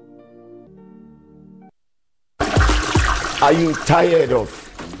 Are you tired of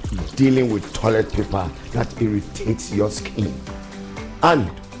dealing with toilet paper that irritates your skin and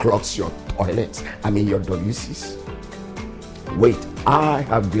clogs your toilets? Your WCs? Wait, I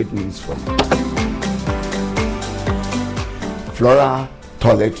have great news for you. Flora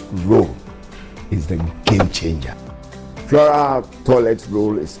Toilet Roll is the game changer. Flora Toilet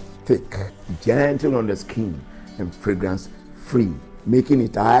Roll is thick, gentle on the skin, and fragrance free, making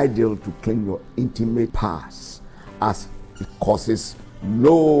it ideal to clean your intimate parts as it causes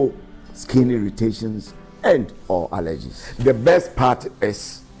no skin irritations and or allergies. The best part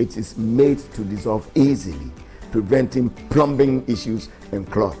is it is made to dissolve easily, preventing plumbing issues and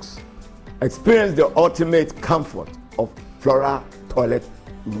clogs. Experience the ultimate comfort of Flora Toilet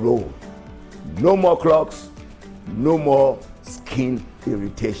Roll. No more clogs, no more skin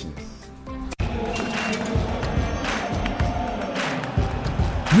irritations.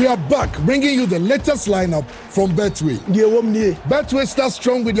 We are back, bringing you the latest lineup from Betway. Betway starts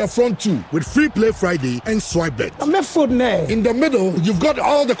strong with their front two, with Free Play Friday and Swipe Bet. In the middle, you've got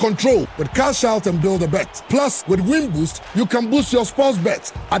all the control with Cash Out and Build a Bet. Plus, with Win Boost, you can boost your sports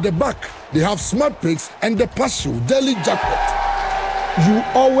bets. At the back, they have Smart Picks and the partial daily jackpot. You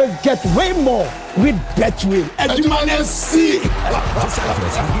always get way more with Betway. This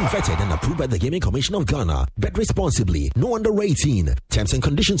offers have been vetted and approved by the Gaming Commission of Ghana. Bet responsibly. No under 18. Terms and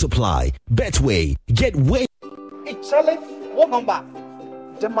conditions apply. Betway. Get way. Hey, Charlie, what number?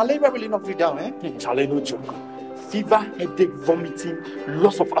 The malaria really knocked you down, eh? Charlie, no joke. Fever, headache, vomiting,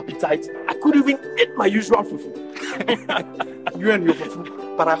 loss of appetite. I couldn't even eat my usual fufu. You and your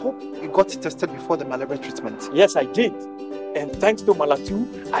fufu. But I hope you got tested before the malaria treatment. Yes, I did. And thanks to Malatu,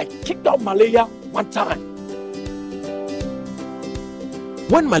 I kicked out malaria one time.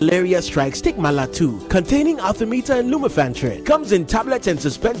 When malaria strikes, take Malatu, containing artemether and lumefantrine. Comes in tablets and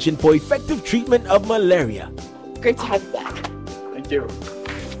suspension for effective treatment of malaria. Great to have you back. Thank you.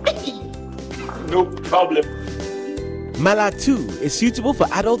 No problem. Malatu is suitable for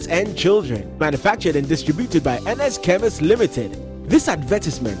adults and children. Manufactured and distributed by NS Chemist Limited. This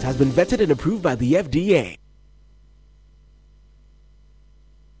advertisement has been vetted and approved by the FDA.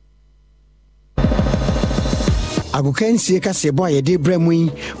 Agukensi kase boy de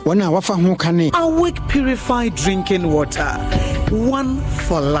bremui wana wafa ho kane. Awake purified drinking water. One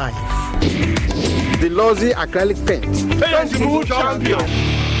for life. The Lozi acrylic paint. Paintable champion.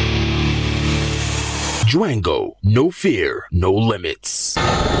 Dwango, no fear, no limits.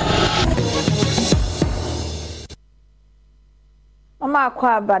 Mama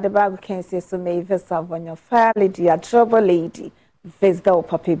kwa the bag can say so may visa when your fair lady a trouble lady. Visit the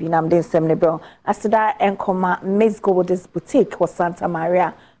papa be nam den semnebro. Asida enkoma Miss Gold's boutique was Santa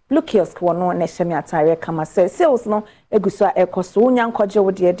Maria. Blue kiosk wano ne shemi atare kama sales no egusua ekoso nyankoje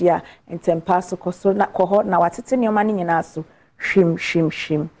wo de dia entempa so koso na koho na watete ne ma nyina so shim.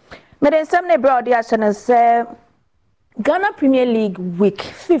 Meden semnebro de achane se Ghana Premier League week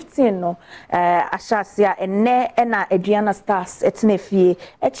 15 no ashasia enne na Adriana Stars etnefie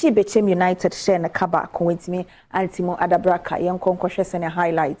echi Bechem United share na kaba konwetimi antimo adabraka yenkonkwohwe sene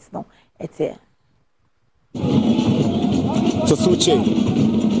highlights no ete Tosuche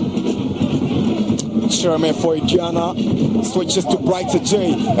Chairman for Adriana switches to Brighter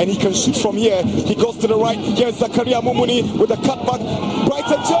J and he can shoot from here. He goes to the right. Here's Zakaria Mumuni with a cutback.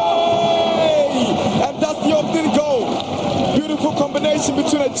 Brighter J and that's the opening goal. Beautiful combination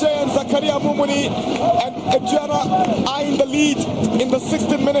between Ajay and Zakaria Mumuni, and Adriana eyeing the lead in the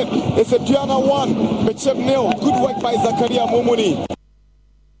 16th minute. It's Adriana 1, Bechem 0. Good work by Zakaria Mumuni.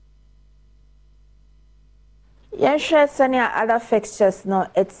 Yensha senia other fixtures no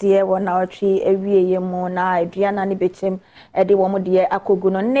etie wona otwi ewie yemu na Adriana ni Bechem ede wo de akogu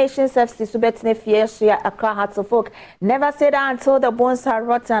no Nations FC so betne fie hia Accra Hearts of Oak. Never say that until the bones are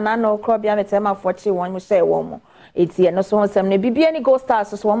rotten and no crop ya metema for chi won mu share wo mu. eti no so nsem ne bibia ni Go Stars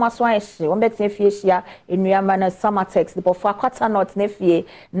so wo maso ahye wo betin fie hia enuama na Summertex the bofo akwata north ne fie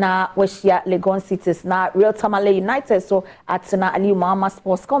na wo hia Legon Cities na Real Tamale United so atena Ali Mama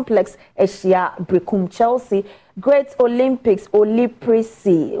Sports Complex hia Brekum Chelsea Great Olympics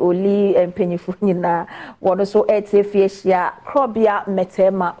Oliprisi Oli empenyifu nyina wono so etefie hia Krobia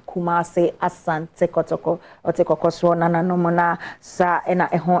Metema Kumase Asante Kotoko otekoko so nananom na sa ena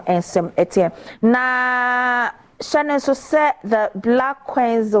eho ensem etie na Shannon so said the Black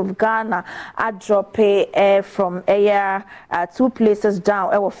Queens of Ghana are dropping from a year 2 places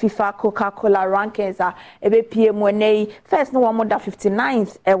down. Our FIFA Coca-Cola rankings are a PM when they first no one more than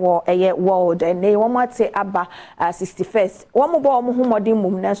 59th a year world and they one more say about 61st. One more Muhammadi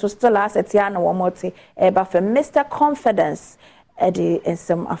Mumna so still as a Tiana one more say about Mr. Confidence Eddie and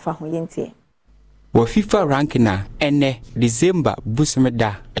some Afahuyente. Wa FIFA ranking na ene December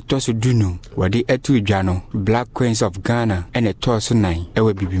busumeda etoso dunum wadi etu idwano Black Queens of Ghana ene etoso 9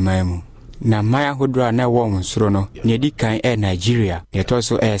 ewe bibiman mu na maya hodra na wo nsoro no ne di kan Nigeria ne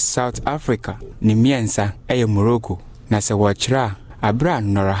etoso South Africa ne miensa Morocco na se wo kira Abra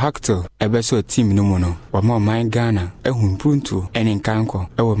Nora Hakto ebeso team no mu no wa ma man Ghana ehunpuntu ene nkanko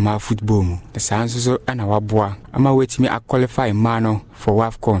ewe ma football mu the sanso ana waboa ama wetimi qualify mano for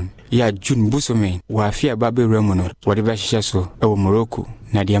WAFCON ya June Busome wa fia babe remono wade ba hihye so ewo Morocco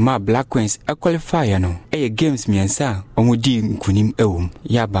na de ma Black Queens qualify no games miensa omudi nkunim ewom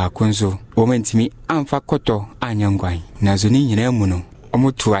ya ba konzo womantimi amfa koto anyangwan na zo ni nyina mu no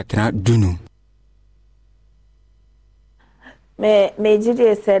omotu atena dunum. Me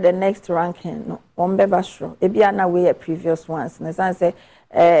GD said the next ranking no ombeba sure ebia na we previous ones na say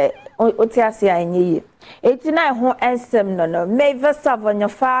otiasi anyi 89 ho ensem no me versa on your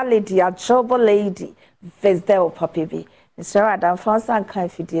far lady a trouble lady Vesdel papibi Sarah dan fansan kan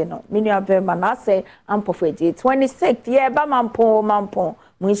fidie no me nua be ma na say ampofo 26 ye ba mampo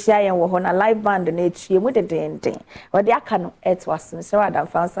munhia yen wo ho na live band na etue mu de den wode aka no etwas Sarah dan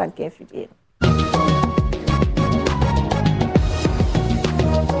fansan kan fidie.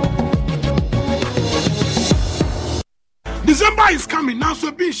 December is coming now,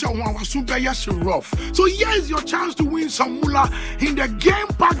 so be sure one was super rough. So here's your chance to win some moolah in the Game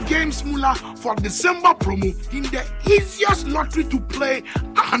Pack Games moolah for December promo in the easiest lottery to play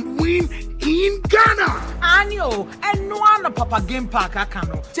and win in Ghana. Annual and no one Papa Game Pack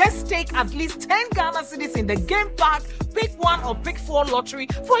Akano. Just take at least 10 Ghana cedis in the Game Pack, pick 1 or pick 4 lottery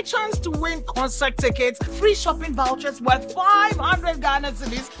for a chance to win concert tickets, free shopping vouchers worth 500 Ghana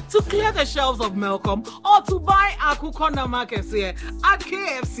cedis to clear the shelves of Malcolm or to buy Akukona Markets here at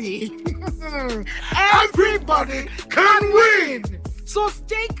KFC. Everybody can win! So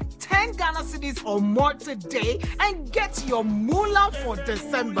stake 10 Ghana cedis or more today and get your moolah for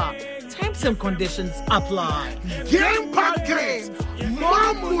December. Terms and conditions apply. Game Pack Games.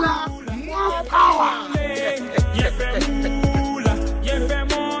 More moolah, more power.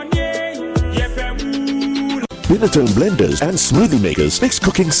 Binatone blenders and smoothie makers makes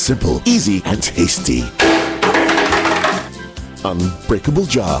cooking simple, easy, and tasty. Unbreakable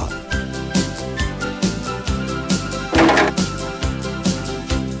jar.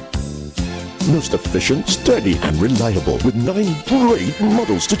 Most efficient, sturdy, and reliable with 9 great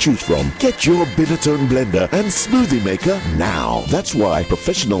models to choose from. Get your Binatone blender and smoothie maker now. That's why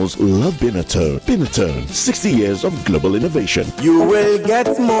professionals love Binatone. Binatone, 60 years of global innovation. You will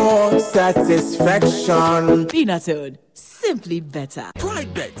get more satisfaction. Binatone, simply better.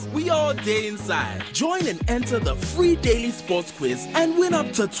 Pride Bets, we all day inside. Join and enter the free daily sports quiz and win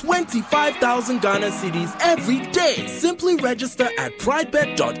up to 25,000 Ghana cedis every day. Simply register at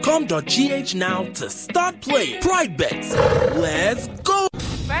pridebet.com.gh now to start playing. Pride Bets, let's go!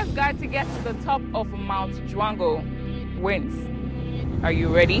 First guy to get to the top of Mount Juango wins. Are you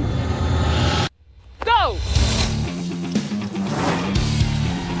ready? Go!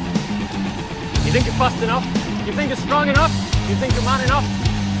 You think you're fast enough? You think you're strong enough? You think you're man enough?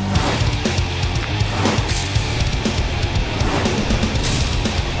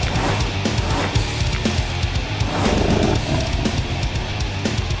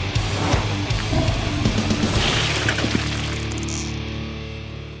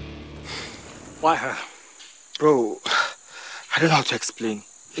 Why her? Bro, I don't know how to explain.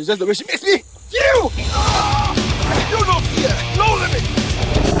 It's just the way she makes me feel! You no fear, no limit!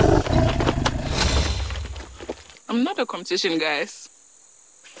 I'm not a competition, guys.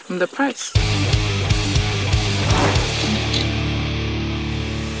 I'm the prize.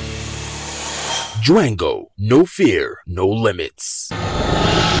 Django, no fear, no limits.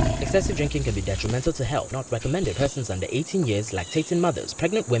 Excessive drinking can be detrimental to health. Not recommended. Persons under 18 years, lactating mothers,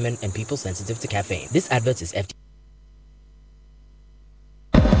 pregnant women, and people sensitive to caffeine. This advert is FDA.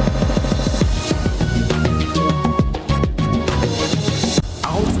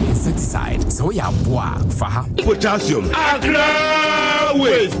 We are boa faha. Potassium. Agra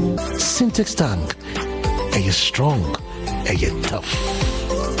with Syntax tank. Are you strong? Are you tough?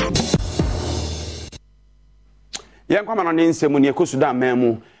 Yankwama no nsemu ne ekosuda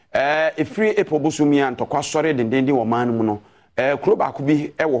memu efiri epobusumi antokwa sore dendende wo man mu no kuro ba ko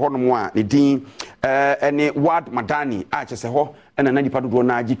bi wo ho no mu a ne din ene ward madani a chese ho ena na dipa dodo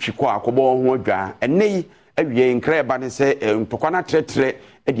na agi twiko akobo ho adwa enei awie nkra ba ne se ntokwa na tretre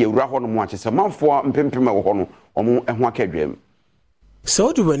e de awura ho no mu a chese manfo mpempem wo ho no omo ho akadwam.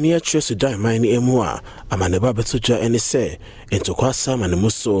 So do when near Sudan mine emua amaneba betoja any say into kwasa and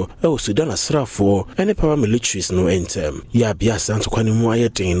muso e Sudan asrafo any paramilitaries no entem ya bia santo kwani mu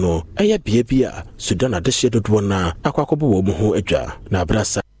ayedin no eye bia Sudan adehye dodo na akwakobo wo mu ho adwa na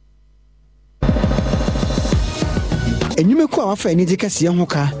brasa enyumeku awafa eni dikase ho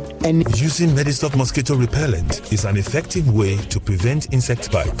ka. Using Medistop mosquito repellent is an effective way to prevent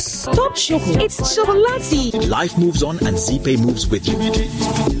insect bites. Stop sugar. It's chocolatey. Life moves on and ZPay moves with you.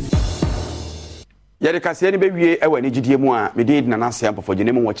 Yere kase ni bewie e wani gidie mu a mede na nase ampofo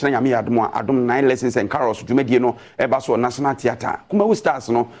gene mu wo kina nyame yadom a adom 9 lessons and carols dwumadie no e ba so national theater kuma wu stars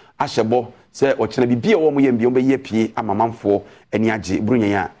no ahyebo se wo kina bibia wo mu yembi wo be ye pie amamanfo ani age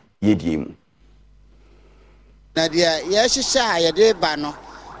brunyan a yedie mu na dia ye hihya ye de ba no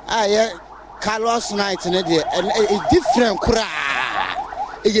Carlos night ne de different kura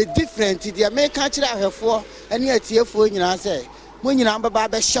e different dia me ka kire ahwefo ene atiefo nyina se mo nyina baba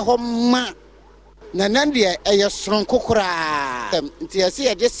be hye ho ma na nan de e soronko kura nti ase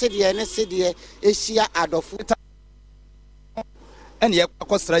ye de sede ne sede ehia adofo ene ye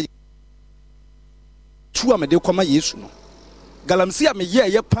akosra tu amede koma Yesu no galamsi a me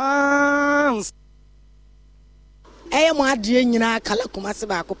ye pans mo adie nyina kala kumase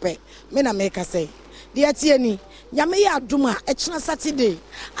ba akopɛ me na make say de atie ni nyame ya adom a echina Saturday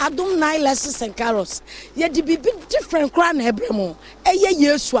adom 9 lessons and carols ye di bibi different kra na ebremo eye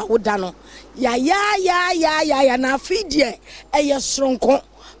Yesu a woda no ya na afidie eye soronko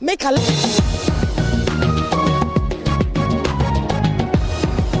make a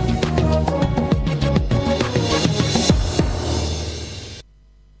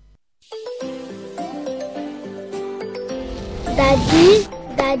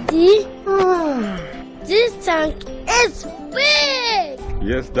Daddy, this tank is big.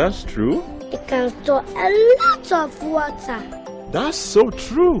 Yes, that's true. It can store a lot of water. That's so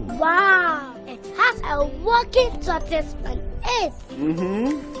true. Wow, it has a working tortoise on it.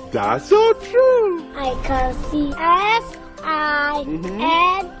 That's so true. I can see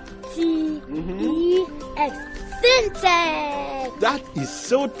SINTEX. Syntax. That is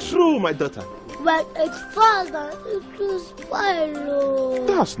so true, my daughter. When it falls down, it will spoil.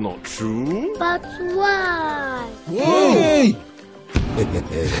 That's not true. But why? Hey!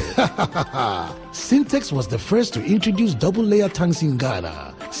 Syntax was the first to introduce double-layer tanks in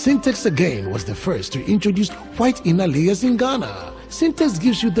Ghana. Syntax again was the first to introduce white inner layers in Ghana. Syntax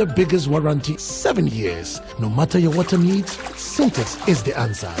gives you the biggest warranty, 7 years. No matter your water needs, Syntax is the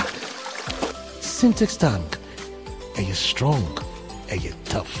answer. Syntax tank. Are you strong? Are you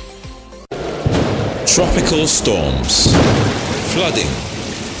tough? Tropical storms, flooding,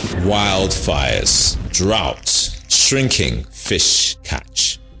 wildfires, drought, shrinking fish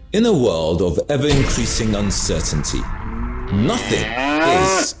catch. In a world of ever-increasing uncertainty, nothing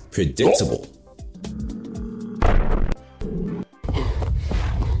is predictable.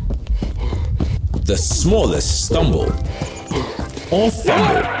 The smallest stumble or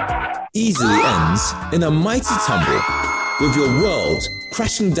fumble easily ends in a mighty tumble, with your world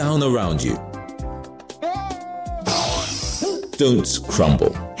crashing down around you. Don't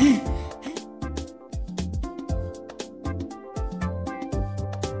crumble.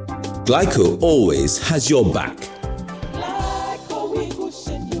 Glyco always has your back.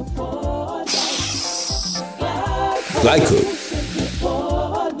 Glyco,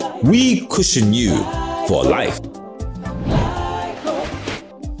 we cushion you for life.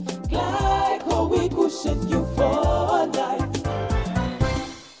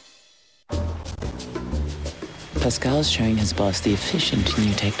 Pascal's showing his boss the efficient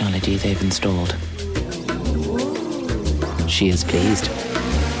new technology they've installed. She is pleased,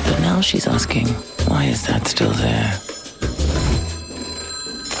 but now she's asking, why is that still there?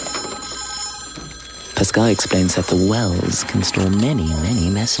 Pascal explains that the wells can store many, many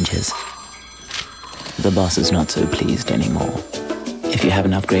messages. The boss is not so pleased anymore. If you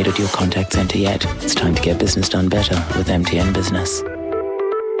haven't upgraded your contact center yet, it's time to get business done better with MTN Business.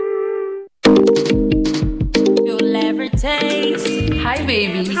 Hi,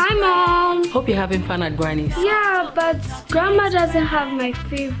 baby. Hi, Mom. Hope you're having fun at Granny's. Yeah, but Grandma doesn't have my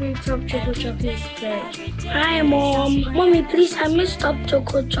favorite top chocolate spread. Hi, Mom. Mommy, please, I missed top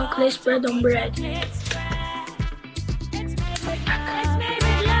chocolate spread on bread.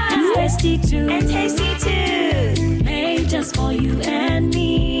 Tasty too, and tasty too, made just for you and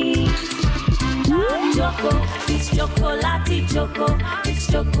me. Choco, it's chocolate choco, it's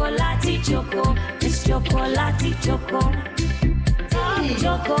chocolate choco, it's chocolate choco.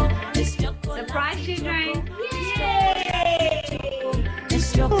 Choco, it's chocolate. Surprise children! Yay!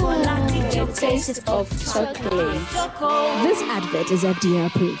 It's chocolate choco. Taste of chocolate. This advert is FDA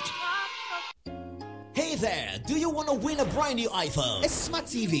approved. Hey there, do you want to win a brand new iPhone, a smart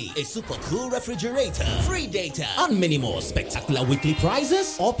TV, a super cool refrigerator, free data, and many more spectacular weekly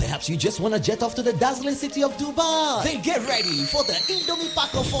prizes? Or perhaps you just want to jet off to the dazzling city of Dubai? Then get ready for the Indomie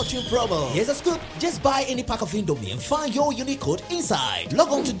Pack of Fortune promo. Here's a scoop. Just buy any pack of Indomie and find your unique code inside.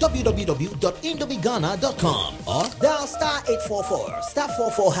 Log on to www.indomieghana.com or dial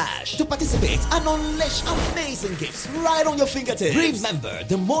 *844*44# to participate and unleash amazing gifts right on your fingertips. Remember,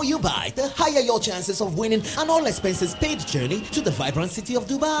 the more you buy, the higher your chances of winning an all expenses paid journey to the vibrant city of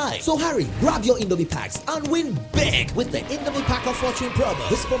Dubai. So hurry, grab your Indomie packs and win big with the Indomie Pack of Fortune promo.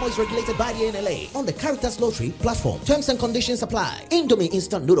 This promo is regulated by the NLA on the Caritas Lottery platform. Terms and conditions apply. Indomie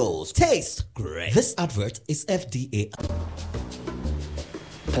instant noodles taste great. This advert is FDA.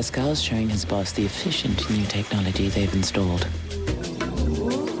 Pascal's showing his boss the efficient new technology they've installed.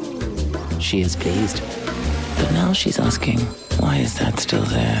 She is pleased, but now she's asking, why is that still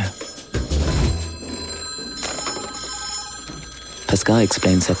there? Pascal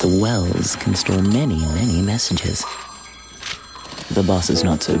explains that the wells can store many, many messages. The boss is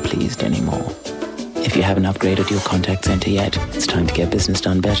not so pleased anymore. If you haven't upgraded your contact center yet, it's time to get business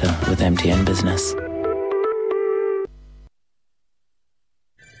done better with MTN Business.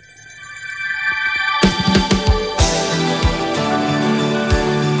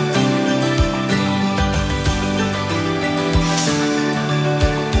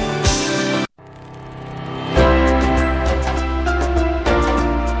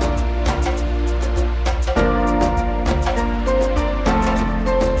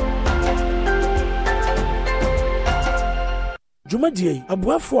 Jumadie,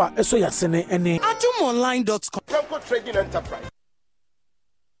 Abuafo eso yasene ene adumonline.com. Temple Trading Enterprise.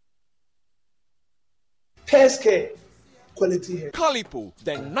 Pesque quality hair. Calipo,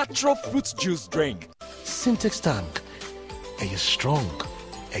 the natural fruit juice drink. Syntax tank. Are you strong?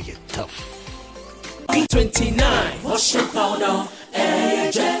 Are you tough? B29, washing powder,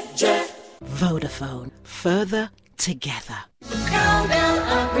 Vodafone, further together. Cowbell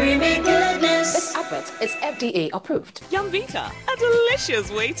of creamy goodness. This advert is FDA approved. Yumvita, a delicious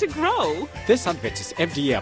way to grow. This advert is FDA